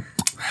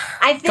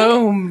 I think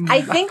Boom.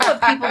 I think what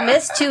people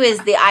miss too is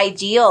the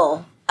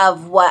ideal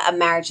of what a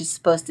marriage is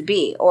supposed to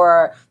be,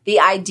 or the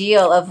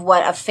ideal of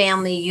what a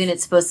family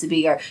unit's supposed to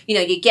be, or you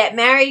know, you get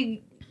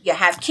married, you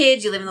have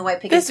kids, you live in the white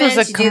picket This fence.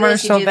 was a you do this, you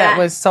commercial do that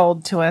was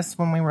sold to us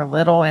when we were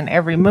little in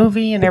every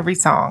movie and every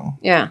song.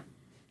 yeah.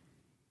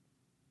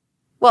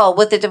 Well,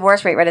 with the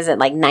divorce rate, what is it,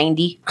 like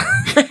 90%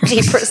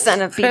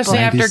 of people? Especially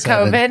after 97.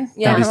 COVID.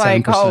 Yeah. They're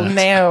like, oh 97%.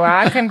 no,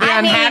 I can be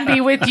I mean, unhappy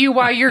with you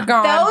while you're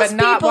gone, Those but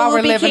not people while who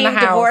we're living became the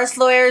house. divorce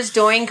lawyers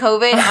during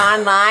COVID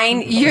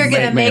online, you're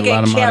going to Made make a lot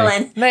a of money.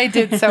 killing. They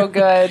did so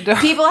good.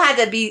 People had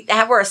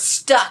to were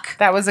stuck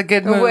That was a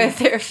good move. with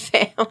their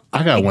family.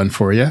 I got one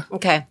for you.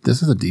 Okay.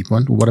 This is a deep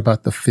one. What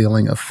about the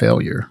feeling of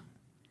failure?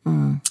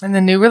 In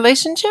the new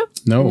relationship?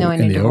 No, No,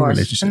 in in a the old divorce.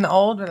 relationship. In the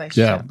old Yeah,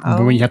 relationship?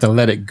 but when you have to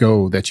let it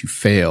go that you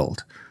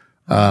failed.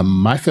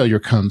 My failure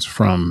comes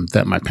from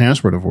that my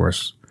parents were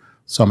divorced,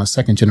 so I'm a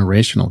second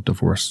generational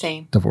divorce.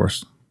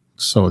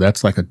 So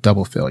that's like a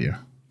double failure.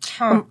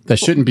 That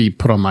shouldn't be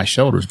put on my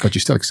shoulders, but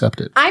you still accept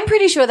it. I'm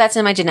pretty sure that's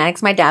in my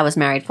genetics. My dad was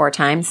married 4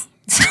 times.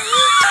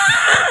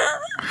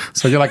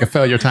 So you're like a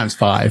failure times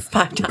 5.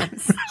 5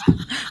 times.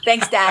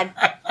 Thanks, Dad.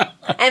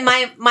 And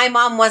my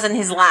mom wasn't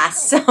his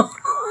last. So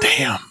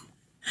Damn.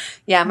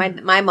 yeah,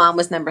 my mom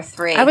was number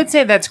 3. I would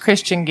say that's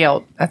Christian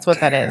guilt. That's what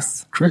that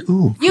is.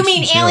 Ooh, You mean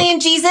Christian alien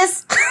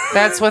Jesus?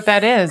 That's what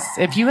that is.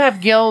 If you have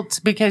guilt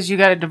because you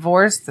got a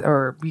divorce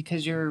or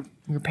because your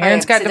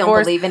parents got Don't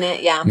divorced, believe in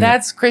it. Yeah.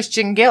 that's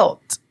Christian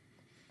guilt.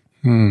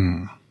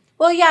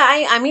 Well,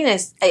 yeah. I mean,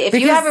 if you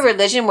Because- have a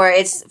religion where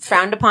it's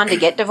frowned upon to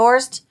get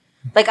divorced,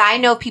 like I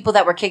know people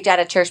that were kicked out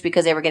of church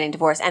because they were getting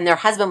divorced, and their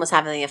husband was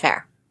having the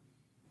affair.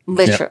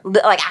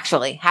 Literally, like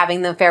actually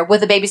having the affair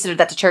with a babysitter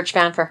that the church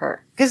found for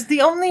her. Because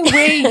the only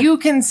way you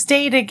can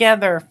stay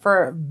together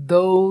for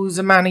those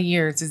amount of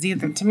years is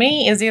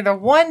either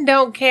one,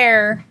 don't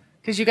care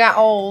because you got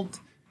old,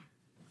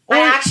 I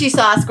actually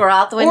saw a squirrel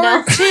out the window.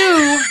 or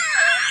two.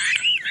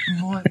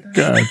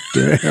 God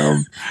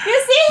damn.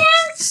 You see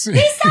him?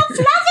 He's so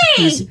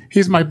fluffy.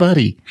 He's my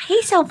buddy.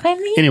 He's so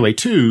friendly. Anyway,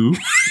 2.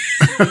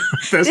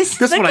 That's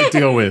Look what I at-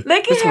 deal with. look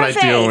at That's what her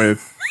I deal face.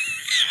 with.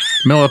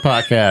 Miller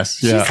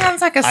podcast. Yeah. She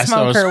sounds like a I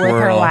saw a smoker with her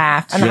squirrel.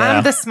 laugh, and Yeah.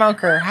 I'm the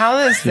smoker. How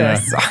is Yeah.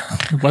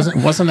 this?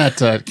 Wasn't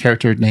that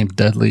character named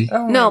Dudley?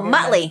 No,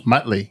 Muttley.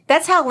 Muttley.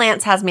 That's how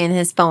Lance has me in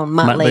his phone.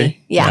 Muttley. Muttley?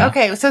 Yeah. Yeah.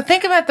 Okay, so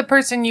think about the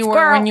person you were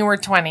Squirrel. when you were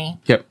 20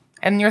 Yep.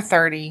 and you're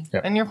 30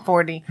 Yep. and you're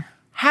 40.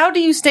 How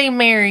do you stay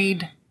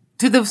married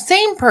to the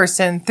same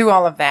person through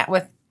all of that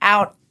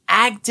without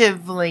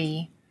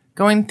actively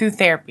going through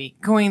therapy,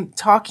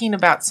 talking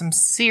about some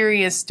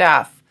serious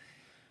stuff,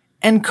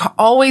 and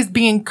always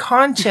being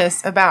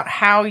conscious about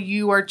how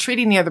you are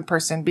treating the other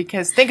person?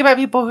 Because think about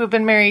people who've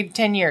been married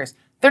 10 years.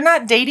 They're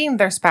not dating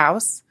their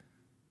spouse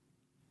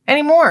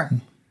anymore.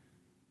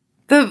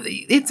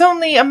 It's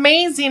only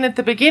amazing at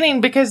the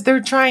beginning because they're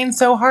trying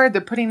so hard.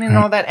 They're putting in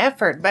all that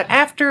effort. But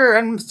after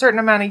a certain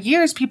amount of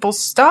years, people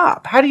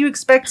stop. How do you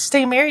expect to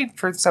stay married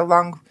for so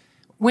long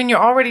when you're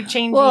already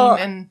changing? Well,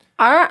 And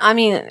our putting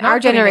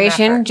in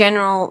generation,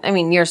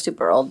 effort. you're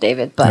super old,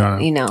 David, but Yeah.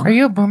 you know. are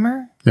you a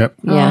boomer? Yep.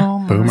 Yeah. Oh,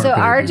 my Boomer. So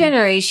our baby.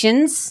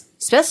 generations,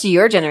 especially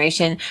your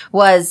generation,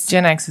 was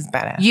Gen X is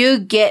badass. you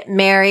get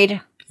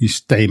married, You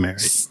stay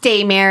married.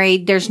 stay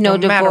married. There's no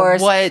No matter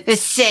divorce. what.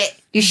 That's it.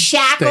 You're Stay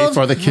shackled.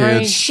 for the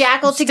kids.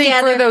 Shackled Stay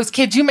together. for those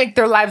kids. You make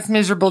their lives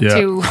miserable Yeah.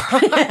 too.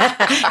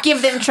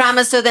 Give them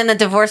trauma, so then the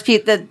divorce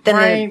people, then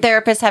Right. the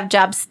therapists have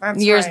jobs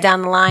That's years right.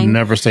 down the line.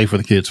 Never stay for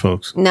the kids,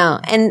 folks.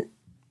 No, and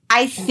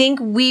I think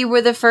we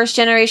were the first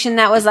generation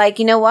that was like,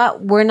 you know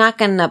what, we're not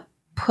going to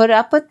put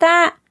up with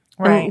that.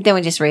 Right. And then we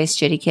just raised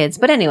shitty kids.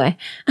 But anyway,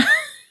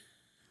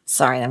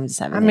 sorry, I'm just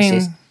having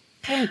issues.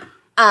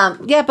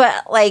 Yeah,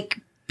 but like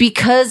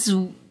because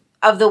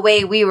of the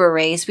way we were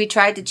raised. We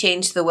tried to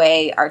change the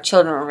way our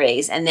children were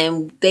raised, and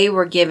then they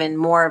were given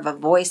more of a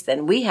voice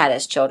than we had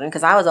as children.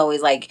 Because I was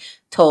always like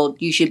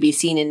told you should be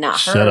seen and not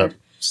heard. Shut up.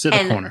 Sit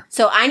in a corner.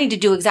 So I need to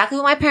do exactly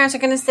what my parents are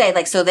going to say.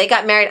 Like, so they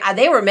got married.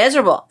 They were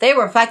miserable. They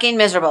were fucking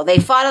miserable. They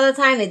fought all the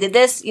time. They did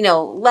this,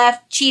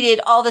 left,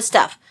 cheated, all this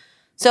stuff.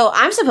 So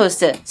I'm supposed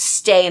to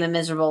stay in a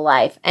miserable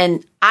life,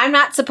 and I'm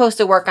not supposed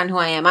to work on who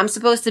I am. I'm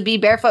supposed to be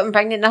barefoot and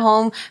pregnant at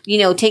home,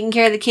 taking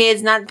care of the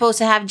kids, not supposed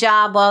to have a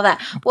job, all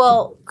that.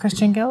 Well,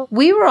 Christian guilt?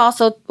 We were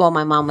also,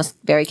 my mom was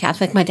very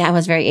Catholic. My dad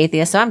was very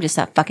atheist, so I'm just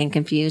fucking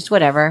confused.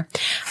 Whatever.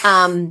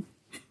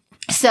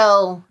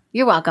 So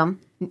you're welcome.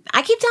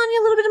 I keep telling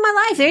you a little bit of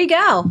my life. There you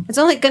go. It's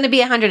only going to be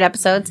 100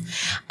 episodes.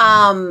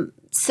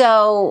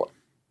 So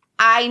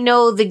I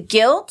know the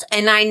guilt,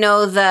 and I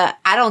know the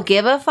I don't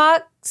give a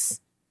fucks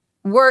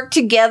work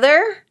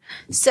together.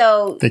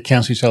 So they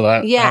cancel each other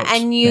out. Yeah,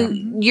 and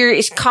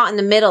you're caught in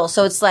the middle.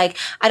 So it's like,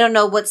 I don't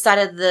know what side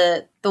of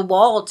the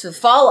wall to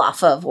fall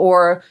off of,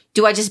 or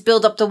do I just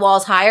build up the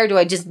walls higher? Do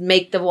I just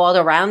make the wall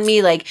around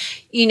me?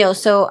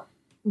 So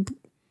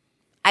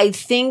I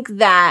think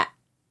that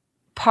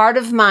part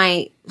of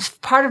my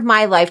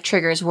life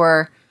triggers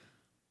were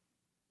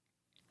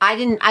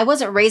I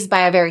wasn't raised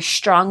by a very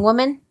strong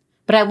woman,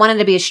 but I wanted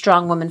to be a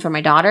strong woman for my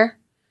daughter.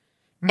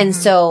 And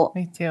so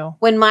me too.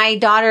 When my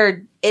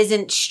daughter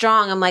isn't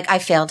strong, I'm like, I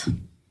failed.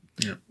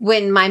 Yeah.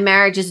 When my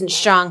marriage isn't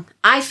strong,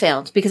 I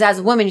failed. Because as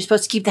a woman, you're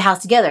supposed to keep the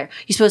house together.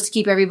 You're supposed to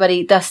keep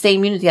everybody, the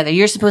same unit together.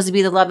 You're supposed to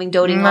be the loving,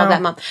 doting, all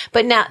that mom.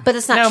 But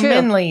it's not true.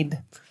 Men lead.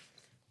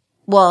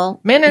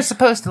 Well, men are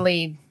supposed to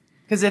lead.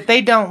 Because if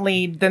they don't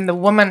lead, then the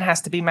woman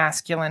has to be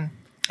masculine.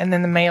 And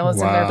then the male is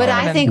in there. But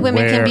I think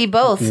women can be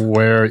both.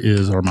 Where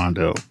is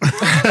Armando?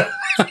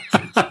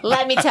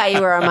 Let me tell you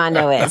where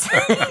Armando is.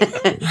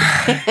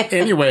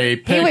 Anyway,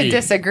 Peggy. He would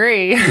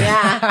disagree.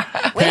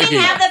 Yeah. Women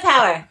have the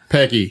power.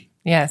 Peggy.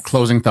 Yes.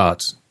 Closing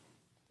thoughts.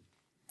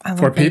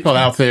 For people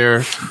out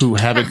there who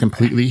haven't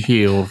completely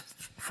healed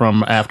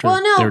from after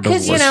their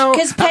divorce.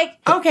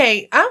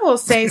 Okay, I will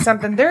say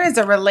something. There is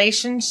a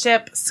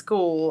relationship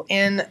school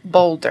in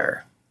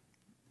Boulder.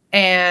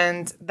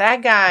 And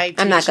that guy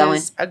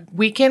teaches a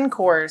weekend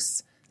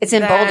course. It's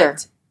in Boulder.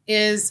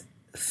 Is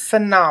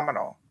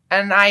phenomenal.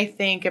 And I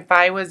think if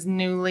I was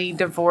newly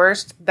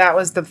divorced, that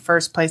was the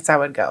first place I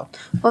would go.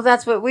 Well,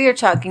 that's what we were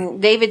talking.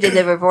 David did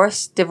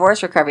the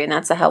divorce recovery, and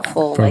that's a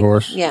helpful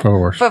divorce.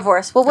 Divorce.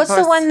 Well, what's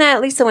the one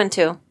that Lisa went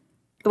to?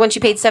 The one she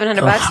paid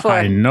 $700 for.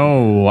 I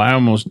know. I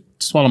almost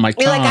swallowed my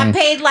tongue. You're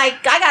like,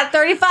 I got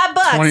 $35.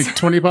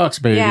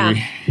 $20, baby. Yeah.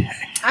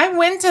 I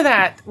went to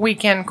that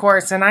weekend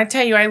course, and I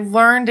tell you, I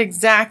learned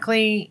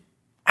exactly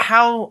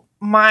how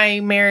my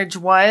marriage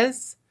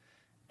was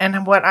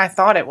and what I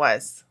thought it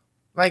was.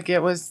 Like, it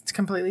was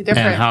completely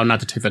different. And how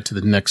not to take that to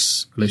the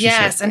next relationship.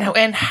 Yes,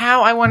 and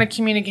how I want to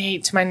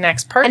communicate to my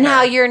next partner. And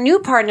how your new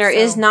partner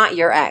is not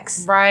your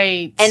ex.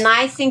 Right. And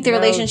I think the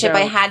relationship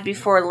I had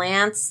before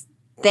Lance,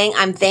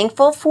 I'm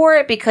thankful for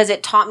it because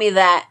it taught me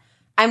that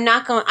I'm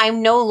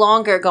no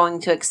longer going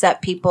to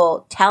accept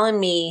people telling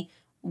me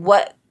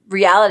what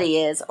reality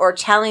is, or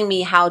telling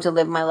me how to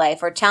live my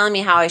life, or telling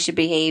me how I should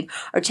behave,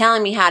 or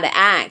telling me how to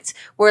act.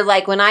 Where,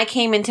 like, when I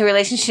came into a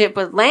relationship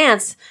with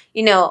Lance,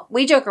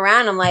 we joke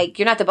around. I'm like,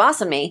 you're not the boss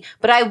of me,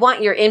 but I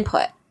want your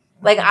input.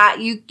 Like,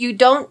 you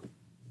don't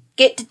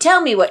get to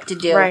tell me what to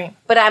do, right?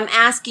 But I'm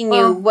asking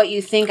you what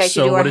you think I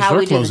should do, or how we do. So,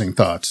 what is your closing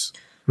thoughts,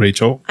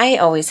 Rachel? I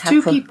always have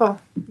two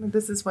people.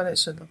 This is what it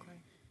should look like.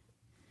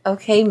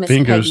 Okay, Miss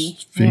Peggy.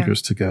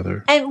 Fingers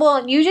together. And,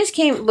 you just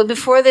came,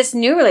 before this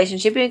new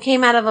relationship, you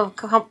came out of a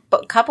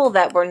couple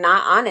that were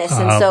not honest.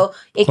 And so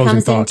it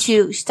comes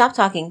into, stop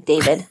talking,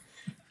 David.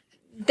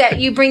 That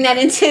you bring that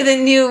into the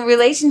new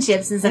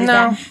relationships and stuff like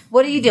that.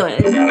 What are you doing?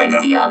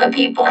 I see all the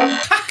people.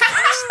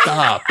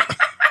 Stop.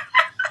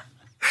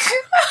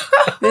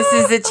 This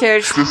is the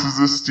church. This is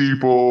the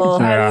steeple.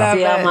 I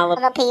love all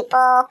the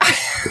people.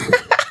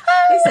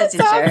 You're such a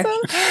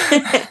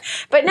jerk.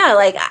 But no,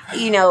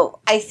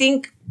 I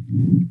think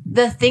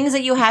the things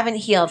that you haven't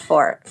healed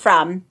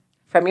from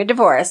your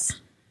divorce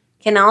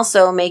can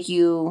also make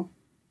you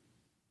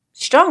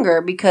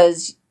stronger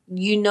because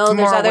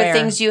there's other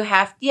things you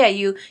have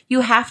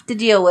to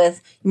deal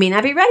with. You may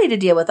not be ready to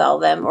deal with all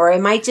of them, or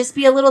it might just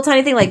be a little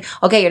tiny thing like,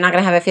 okay, you're not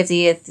going to have a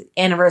 50th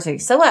anniversary.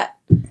 So what?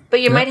 But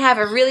you might have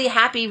a really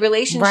happy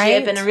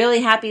relationship and a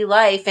really happy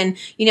life and,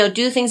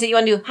 do things that you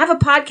want to do. Have a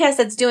podcast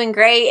that's doing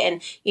great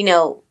and,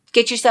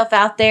 get yourself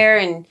out there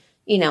and,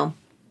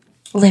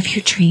 live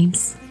your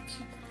dreams.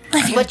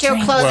 What's your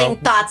closing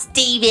thoughts,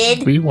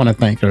 David? We want to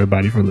thank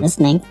everybody for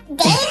listening.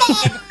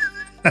 David!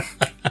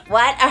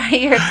 What are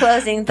your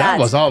closing thoughts? That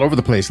was all over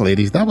the place,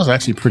 ladies. That was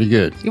actually pretty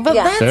good. But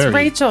that's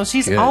Rachel.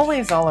 She's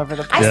always all over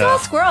the place. I saw a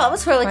squirrel. It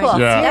was really cool.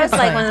 Yeah. That was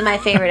like one of my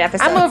favorite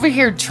episodes. I'm over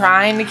here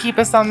trying to keep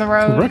us on the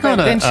road, but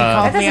then she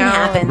called me out.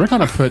 Happen. We're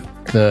going to put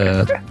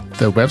the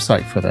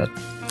website for that.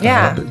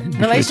 Yeah.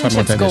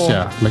 Relationship school.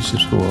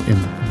 Relationship school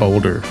in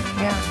Boulder.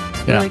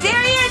 Yeah. Yeah.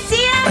 There he is.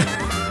 See him?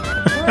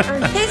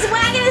 He's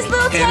wagging his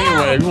little tail.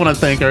 Anyway, we want to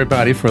thank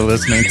everybody for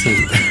listening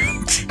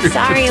to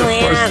Sorry,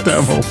 Lance. First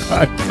Devil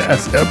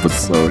Podcast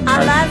episode.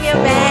 I love you,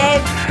 94.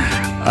 babe.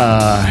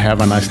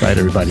 Have a nice night,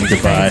 everybody.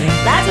 Goodbye.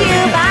 Love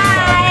you. Bye.